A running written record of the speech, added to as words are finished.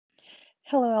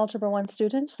Hello, Algebra 1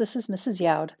 students. This is Mrs.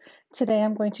 Youd. Today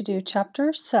I'm going to do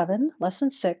Chapter 7, Lesson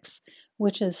 6,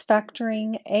 which is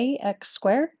factoring ax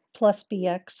squared plus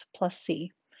bx plus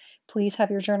c. Please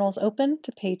have your journals open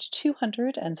to page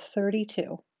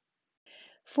 232.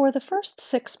 For the first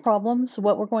 6 problems,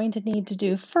 what we're going to need to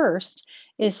do first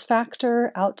is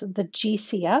factor out the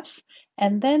GCF,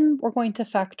 and then we're going to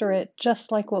factor it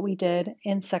just like what we did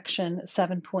in section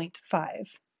 7.5.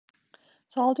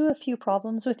 So I'll do a few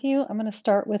problems with you. I'm going to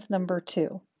start with number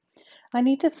 2. I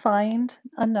need to find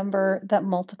a number that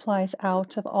multiplies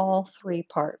out of all 3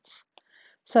 parts.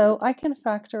 So I can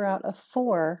factor out a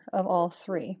 4 of all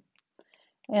 3.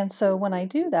 And so when I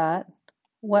do that,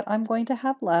 what I'm going to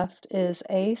have left is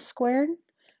a squared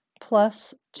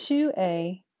plus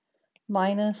 2a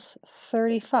minus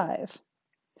 35.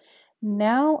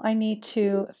 Now I need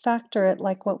to factor it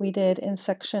like what we did in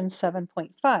section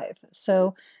 7.5.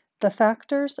 So the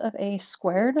factors of a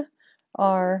squared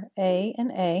are a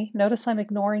and a. Notice I'm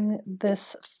ignoring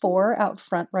this 4 out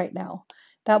front right now.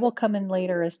 That will come in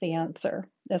later as the answer,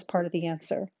 as part of the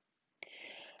answer.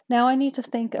 Now I need to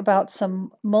think about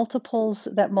some multiples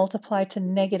that multiply to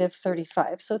negative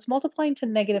 35. So it's multiplying to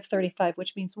negative 35,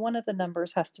 which means one of the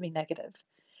numbers has to be negative.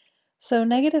 So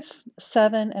negative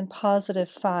 7 and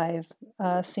positive 5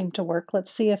 seem to work.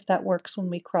 Let's see if that works when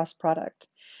we cross product.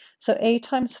 So a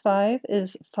times 5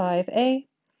 is 5a,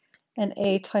 and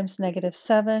a times negative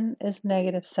 7 is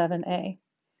negative 7a.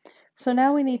 So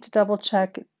now we need to double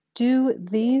check, do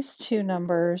these two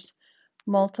numbers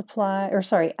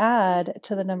add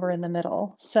to the number in the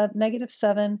middle? Negative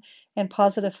 7 and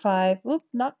positive 5,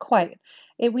 not quite.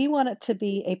 We want it to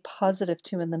be a positive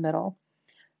 2 in the middle.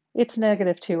 It's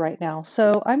negative 2 right now.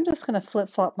 So I'm just going to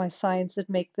flip-flop my signs and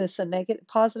make this a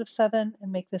positive 7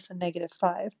 and make this a negative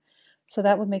 5. So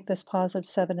that would make this positive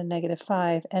 7 and negative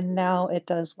 5, and now it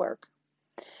does work.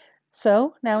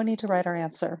 So now we need to write our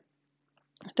answer.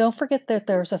 Don't forget that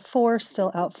there's a 4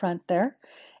 still out front there,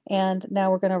 and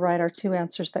now we're going to write our two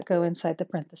answers that go inside the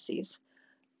parentheses.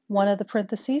 One of the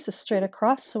parentheses is straight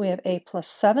across, so we have a plus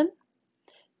 7.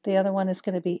 The other one is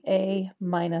going to be a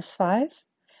minus 5.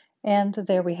 And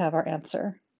there we have our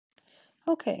answer.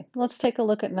 Okay, let's take a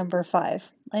look at number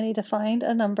 5. I need to find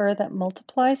a number that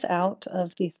multiplies out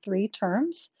of the 3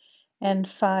 terms, and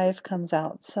 5 comes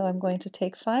out. So I'm going to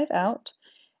take 5 out,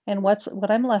 and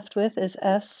what I'm left with is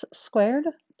s squared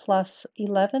plus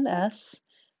 11s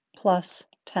plus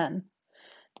 10.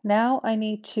 Now I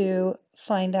need to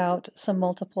find out some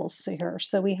multiples here.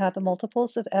 So we have the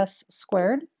multiples of s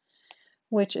squared,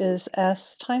 which is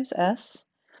s times s.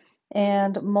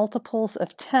 And multiples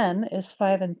of 10 is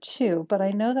 5 and 2, but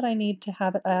I know that I need to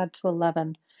have it add to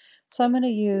 11. So I'm going to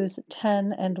use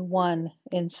 10 and 1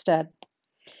 instead.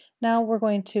 Now we're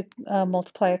going to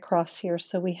multiply across here.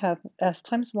 So we have s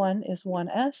times 1 is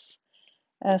 1s,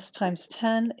 s times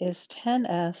 10 is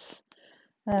 10s,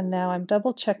 and now I'm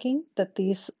double checking that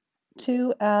these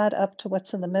two add up to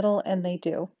what's in the middle, and they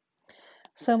do.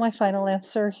 So my final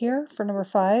answer here for number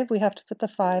 5, we have to put the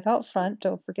 5 out front.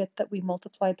 Don't forget that we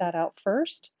multiplied that out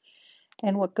first.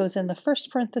 And what goes in the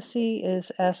first parenthesis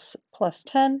is s plus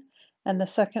 10, and the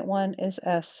second one is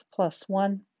s plus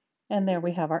 1. And there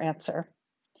we have our answer.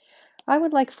 I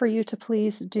would like for you to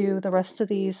please do the rest of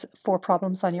these 4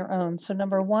 problems on your own. So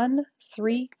number 1,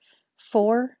 3,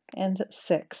 4, and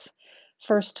 6.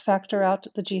 First, factor out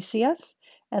the GCF,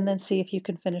 and then see if you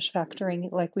can finish factoring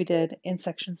like we did in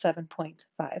section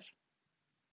 7.5.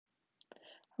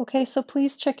 Okay, so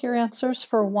please check your answers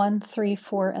for 1, 3,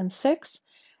 4, and 6.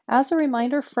 As a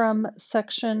reminder from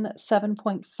section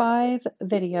 7.5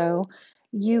 video,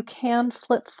 you can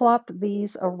flip-flop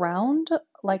these around.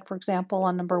 Like for example,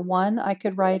 on number 1, I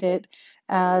could write it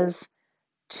as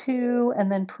 2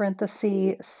 and then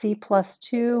parenthesis c plus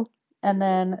 2 and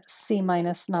then c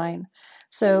minus 9.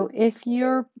 So if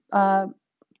your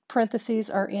parentheses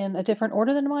are in a different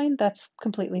order than mine, that's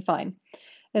completely fine,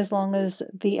 as long as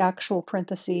the actual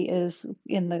parenthesis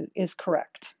is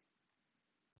correct.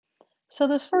 So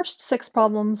those first 6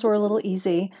 problems were a little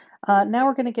easy. Now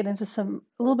we're going to get into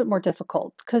a little bit more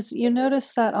difficult, because you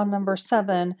notice that on number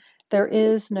 7 there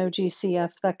is no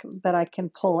GCF that I can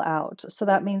pull out. So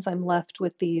that means I'm left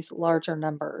with these larger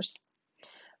numbers.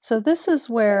 So this is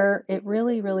where it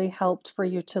really helped for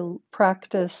you to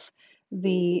practice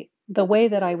the way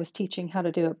that I was teaching how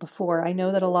to do it before. I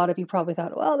know that a lot of you probably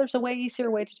thought, well, there's a way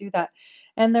easier way to do that.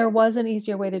 And there was an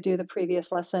easier way to do the previous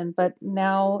lesson, but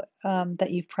now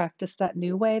that you've practiced that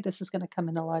new way, this is going to come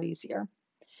in a lot easier.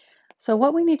 So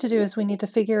what we need to do is we need to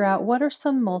figure out what are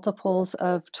some multiples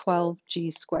of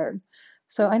 12g squared.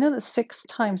 So I know that 6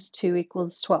 times 2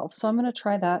 equals 12, so I'm going to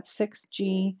try that,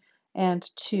 6g and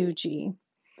 2g.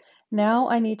 Now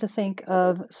I need to think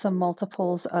of some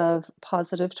multiples of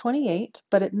positive 28,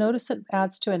 but notice it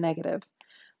adds to a negative.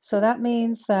 So that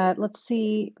means that, let's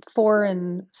see, 4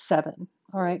 and 7.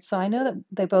 All right, so I know that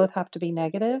they both have to be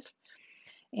negative.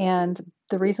 And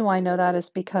the reason why I know that is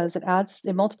because it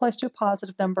multiplies to a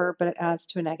positive number, but it adds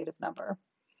to a negative number.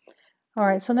 All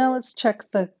right, so now let's check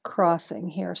the crossing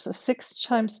here. So 6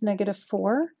 times negative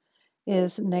 4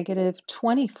 is negative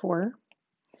 24.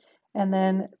 And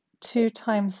then 2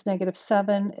 times negative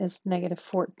 7 is negative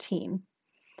 14.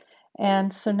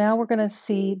 And so now we're going to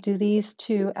see, do these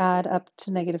two add up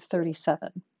to negative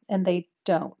 37? And they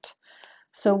don't.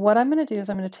 So what I'm going to do is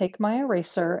I'm going to take my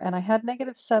eraser, and I had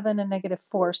negative 7 and negative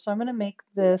 4, so I'm going to make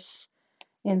this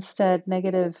instead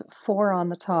negative 4 on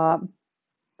the top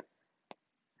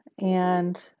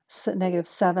and negative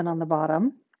 7 on the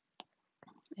bottom.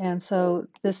 And so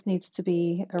this needs to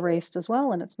be erased as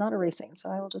well, and it's not erasing, so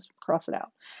I will just cross it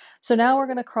out. So now we're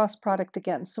going to cross product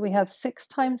again. So we have 6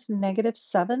 times negative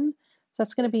 7, so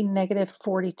that's going to be negative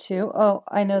 42. Oh,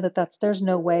 I know that there's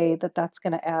no way that that's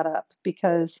going to add up,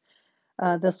 because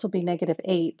this will be negative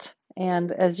 8.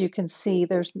 And as you can see,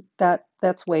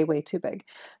 that's way, way too big.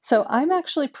 So I'm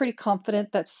actually pretty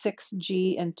confident that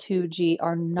 6g and 2g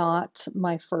are not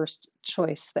my first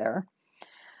choice there.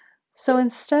 So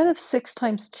instead of 6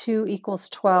 times 2 equals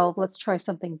 12, let's try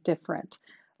something different.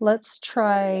 Let's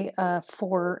try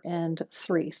 4 and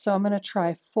 3. So I'm going to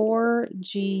try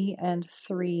 4g and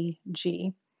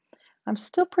 3g. I'm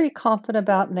still pretty confident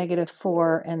about negative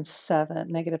 4 and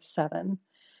 7, negative 7.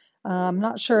 I'm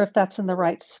not sure if that's in the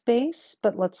right space,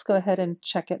 but let's go ahead and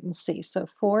check it and see. So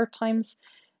 4 times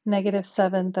negative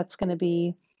 7, that's going to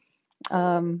be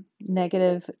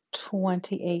negative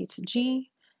 28g.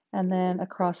 And then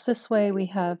across this way, we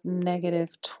have negative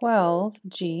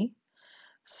 12g.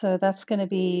 So that's going to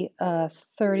be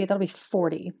 30, that'll be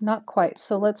 40, not quite.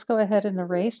 So let's go ahead and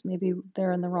erase. Maybe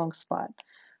they're in the wrong spot.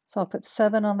 So I'll put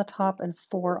 7 on the top and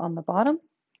 4 on the bottom.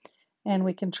 And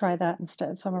we can try that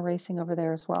instead. So I'm erasing over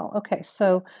there as well. Okay,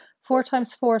 so 4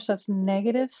 times 4, so it's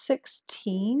negative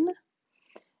 16.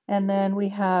 And then we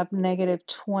have negative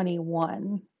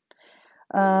 21.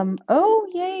 Oh,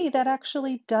 yay, that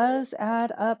actually does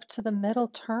add up to the middle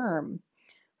term.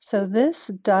 So this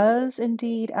does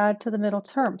indeed add to the middle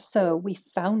term. So we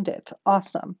found it.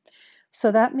 Awesome.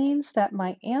 So that means that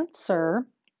my answer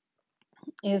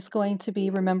is going to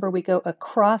be, remember, we go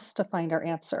across to find our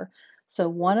answer. So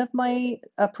one of my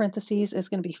parentheses is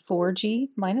going to be 4g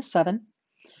minus 7.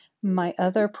 My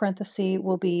other parenthesis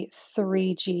will be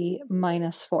 3g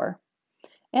minus 4.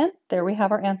 And there we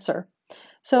have our answer.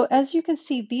 So as you can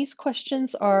see, these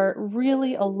questions are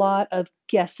really a lot of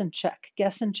guess and check,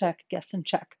 guess and check, guess and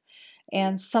check.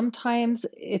 And sometimes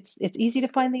it's easy to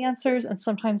find the answers, and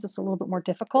sometimes it's a little bit more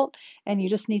difficult, and you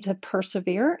just need to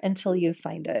persevere until you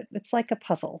find it. It's like a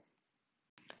puzzle.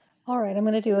 All right, I'm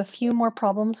going to do a few more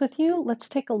problems with you. Let's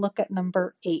take a look at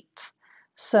number 8.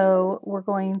 So we're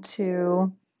going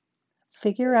to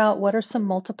figure out what are some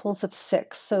multiples of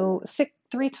 6. So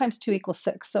 3 times 2 equals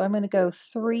 6. So I'm going to go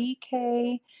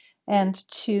 3k and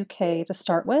 2k to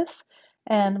start with.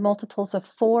 And multiples of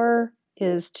 4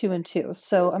 is 2 and 2.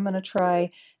 So I'm going to try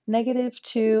negative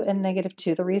 2 and negative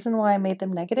 2. The reason why I made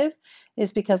them negative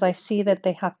is because I see that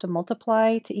they have to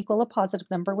multiply to equal a positive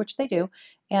number, which they do,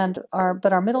 but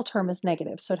our middle term is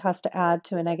negative, so it has to add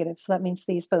to a negative. So that means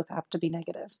these both have to be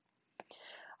negative.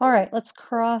 All right, let's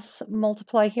cross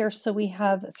multiply here. So we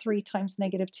have 3 times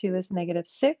negative 2 is negative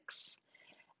 6,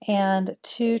 and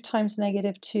 2 times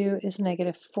negative 2 is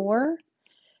negative 4,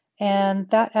 and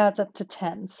that adds up to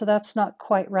 10. So that's not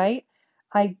quite right.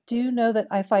 I do know that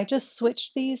if I just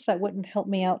switched these, that wouldn't help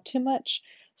me out too much.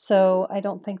 So I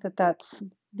don't think that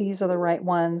these are the right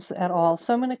ones at all.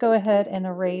 So I'm going to go ahead and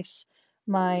erase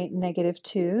my negative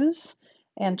 2's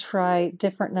and try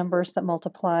different numbers that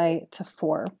multiply to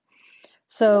 4.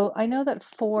 So I know that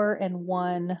 4 and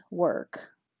 1 work.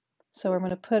 So I'm going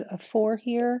to put a 4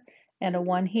 here and a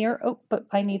 1 here. Oh, but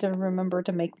I need to remember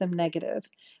to make them negative.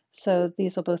 So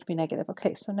these will both be negative.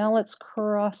 Okay, so now let's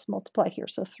cross multiply here.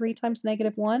 So 3 times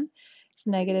negative 1 is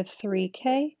negative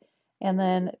 3k. And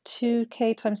then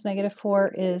 2k times negative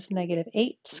 4 is negative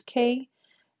 8k.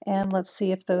 And let's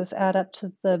see if those add up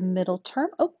to the middle term.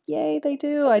 Oh, yay, they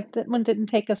do. That one didn't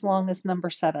take as long as number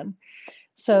 7.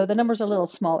 So the numbers are a little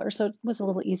smaller, so it was a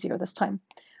little easier this time.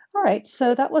 All right,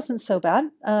 so that wasn't so bad.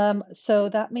 So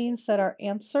that means that our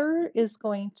answer is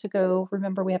going to go,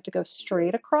 remember we have to go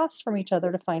straight across from each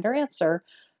other to find our answer.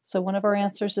 So one of our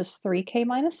answers is 3k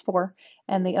minus 4,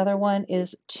 and the other one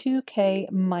is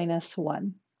 2k minus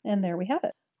 1. And there we have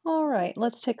it. All right,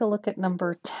 let's take a look at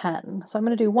number 10. So I'm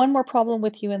going to do one more problem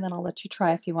with you and then I'll let you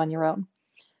try a few on your own.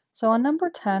 So on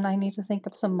number 10, I need to think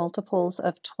of some multiples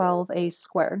of 12a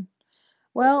squared.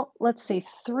 Well, let's see,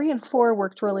 3 and 4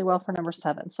 worked really well for number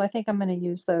 7, so I think I'm going to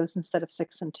use those instead of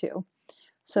 6 and 2.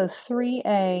 So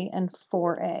 3a and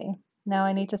 4a. Now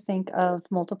I need to think of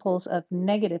multiples of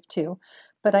negative 2,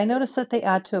 but I notice that they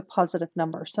add to a positive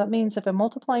number. So it means if I'm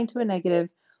multiplying to a negative,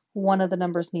 one of the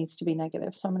numbers needs to be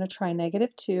negative. So I'm going to try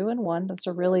negative 2 and 1. Those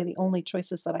are really the only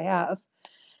choices that I have.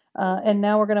 And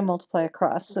now we're going to multiply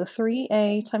across. So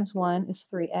 3a times 1 is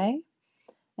 3a,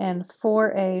 and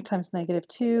 4a times negative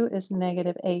 2 is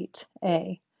negative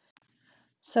 8a.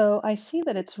 So I see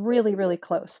that it's really, really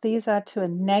close. These add to a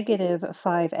negative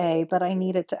 5a, but I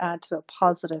need it to add to a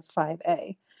positive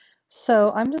 5a.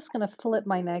 So I'm just going to flip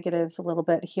my negatives a little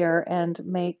bit here and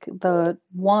make the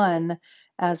 1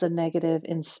 as a negative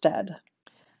instead.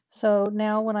 So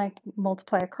now when I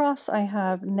multiply across, I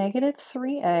have negative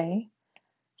 3a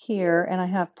here, and I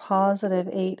have positive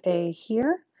 8a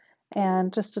here.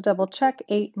 And just to double check,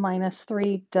 8 minus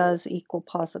 3 does equal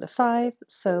positive 5,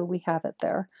 so we have it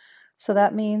there. So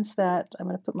that means that I'm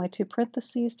going to put my two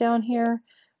parentheses down here.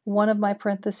 One of my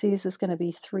parentheses is going to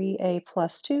be 3a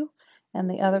plus 2, and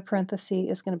the other parenthesis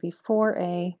is going to be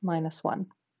 4a minus 1.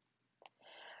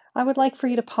 I would like for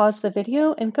you to pause the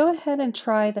video and go ahead and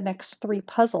try the next 3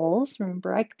 puzzles.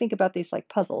 Remember, I think about these like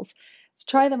puzzles. So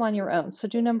try them on your own. So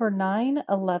do number 9,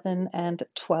 11, and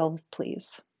 12,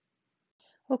 please.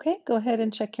 Okay, go ahead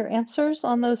and check your answers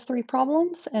on those 3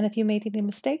 problems, and if you made any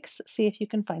mistakes, see if you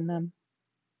can find them.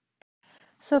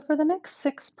 So for the next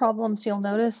 6 problems, you'll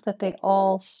notice that they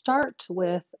all start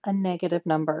with a negative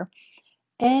number.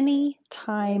 Any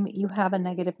time you have a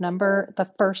negative number, the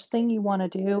first thing you want to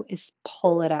do is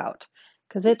pull it out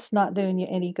because it's not doing you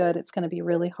any good. It's going to be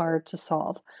really hard to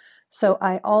solve. So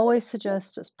I always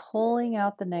suggest just pulling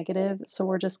out the negative. So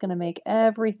we're just going to make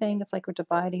everything, it's like we're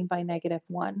dividing by negative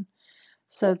 1.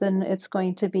 So then it's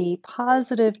going to be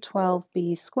positive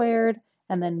 12b squared,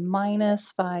 and then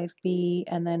minus 5b,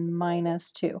 and then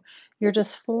minus 2. You're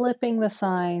just flipping the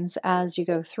signs as you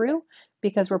go through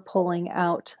because we're pulling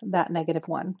out that negative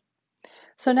 1.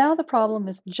 So now the problem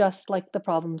is just like the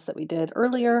problems that we did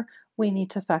earlier. We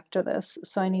need to factor this.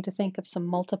 So I need to think of some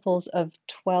multiples of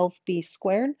 12b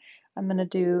squared. I'm going to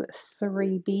do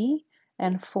 3b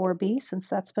and 4b since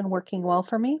that's been working well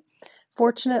for me.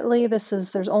 Fortunately,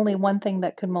 there's only one thing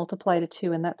that could multiply to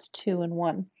 2, and that's 2 and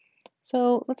 1.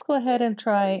 So let's go ahead and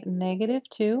try negative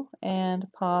 2 and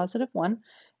positive 1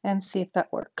 and see if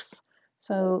that works.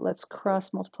 So let's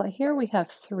cross multiply here. We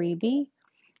have 3b,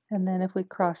 and then if we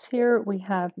cross here, we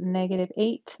have negative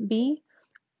 8b.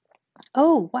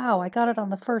 Oh, wow, I got it on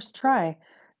the first try.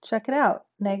 Check it out.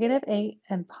 Negative 8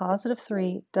 and positive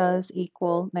 3 does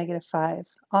equal negative 5.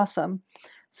 Awesome.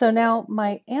 So now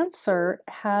my answer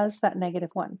has that negative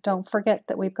 1. Don't forget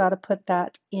that we've got to put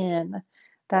that in.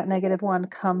 That negative 1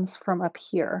 comes from up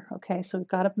here. Okay, so we've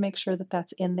got to make sure that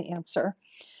that's in the answer.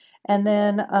 And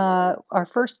then our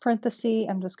first parenthesis,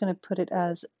 I'm just going to put it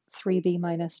as 3b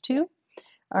minus 2.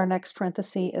 Our next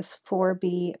parenthesis is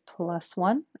 4b plus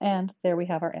 1, and there we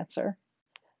have our answer.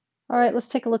 All right, let's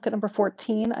take a look at number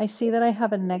 14. I see that I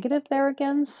have a negative there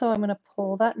again, so I'm going to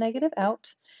pull that negative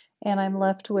out, and I'm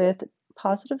left with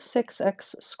positive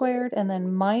 6x squared, and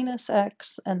then minus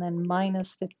x, and then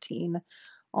minus 15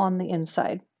 on the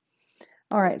inside.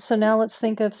 All right, so now let's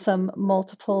think of some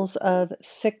multiples of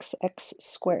 6x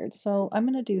squared. So I'm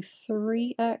going to do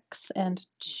 3x and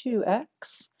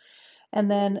 2x. And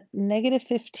then negative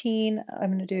 15,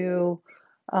 I'm going to do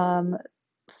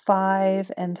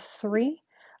 5 and 3.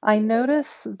 I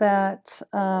notice that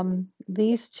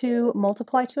these two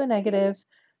multiply to a negative,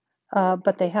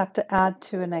 but they have to add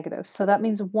to a negative. So that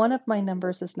means one of my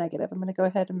numbers is negative. I'm going to go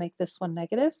ahead and make this one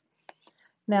negative.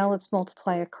 Now let's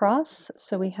multiply across.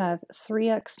 So we have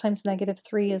 3x times negative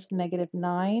 3 is negative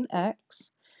 9x,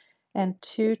 and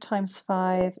 2 times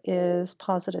 5 is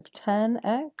positive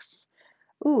 10x.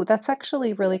 Ooh, that's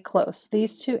actually really close.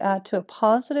 These two add to a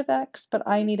positive x, but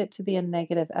I need it to be a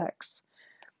negative x.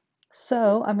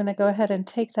 So I'm going to go ahead and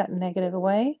take that negative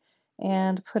away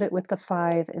and put it with the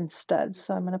 5 instead.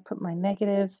 So I'm going to put my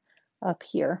negative up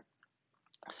here.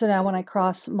 So now when I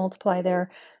cross multiply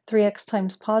there, 3x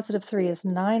times positive 3 is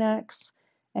 9x,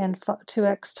 and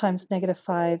 2x times negative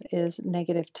 5 is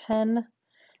negative 10.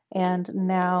 And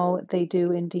now they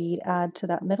do indeed add to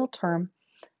that middle term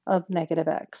of negative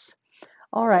x.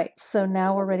 All right, so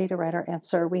now we're ready to write our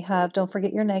answer. We have, don't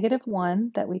forget your negative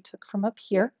 1 that we took from up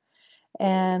here.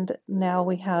 And now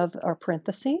we have our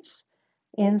parentheses.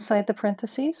 Inside the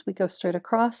parentheses, we go straight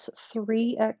across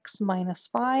 3x minus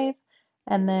 5,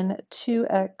 and then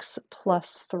 2x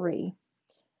plus 3.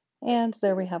 And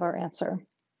there we have our answer.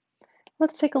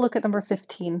 Let's take a look at number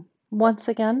 15. Once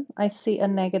again, I see a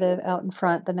negative out in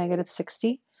front, the negative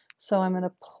 60. So I'm going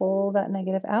to pull that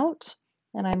negative out,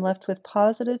 and I'm left with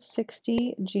positive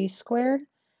 60g squared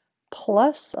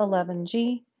plus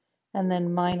 11g, and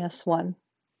then minus 1.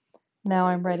 Now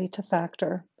I'm ready to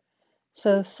factor.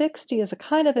 So 60 is a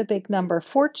kind of a big number.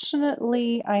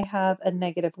 Fortunately, I have a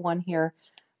negative 1 here,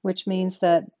 which means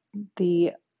that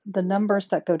the numbers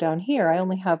that go down here, I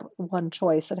only have one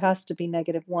choice. It has to be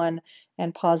negative 1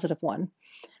 and positive 1.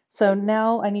 So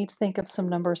now I need to think of some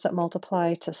numbers that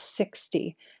multiply to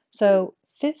 60. So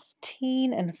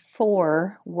 15 and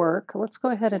 4 work. Let's go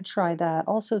ahead and try that.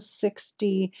 Also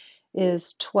 60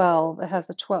 is 12. It has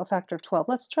a 12 factor of 12.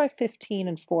 Let's try 15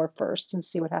 and 4 first and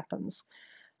see what happens.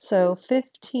 So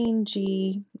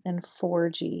 15g and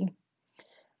 4g.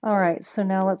 All right, so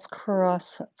now let's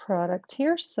cross product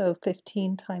here. So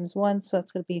 15 times 1, so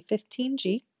that's going to be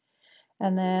 15g.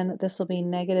 And then this will be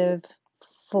negative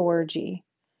 4g.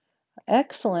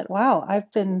 Excellent. Wow,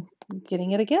 I've been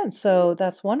getting it again. So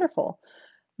that's wonderful.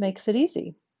 Makes it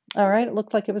easy. All right, it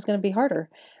looked like it was going to be harder.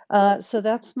 So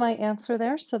that's my answer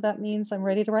there. So that means I'm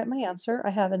ready to write my answer. I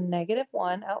have a negative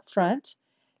 1 out front.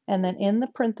 And then in the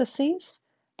parentheses,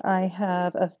 I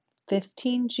have a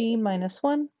 15g minus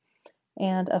 1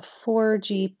 and a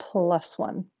 4g plus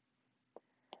 1.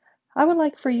 I would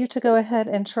like for you to go ahead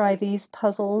and try these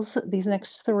puzzles, these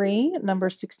next three,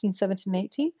 numbers 16, 17,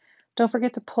 18. Don't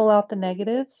forget to pull out the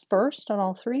negatives first on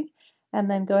all three, and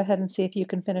then go ahead and see if you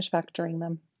can finish factoring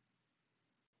them.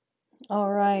 All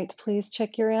right, please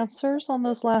check your answers on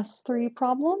those last three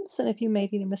problems, and if you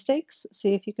made any mistakes,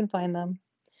 see if you can find them.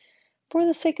 For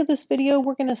the sake of this video,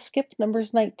 we're going to skip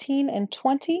numbers 19 and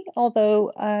 20,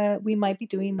 although we might be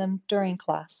doing them during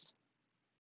class.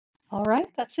 All right,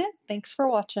 that's it. Thanks for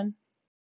watching.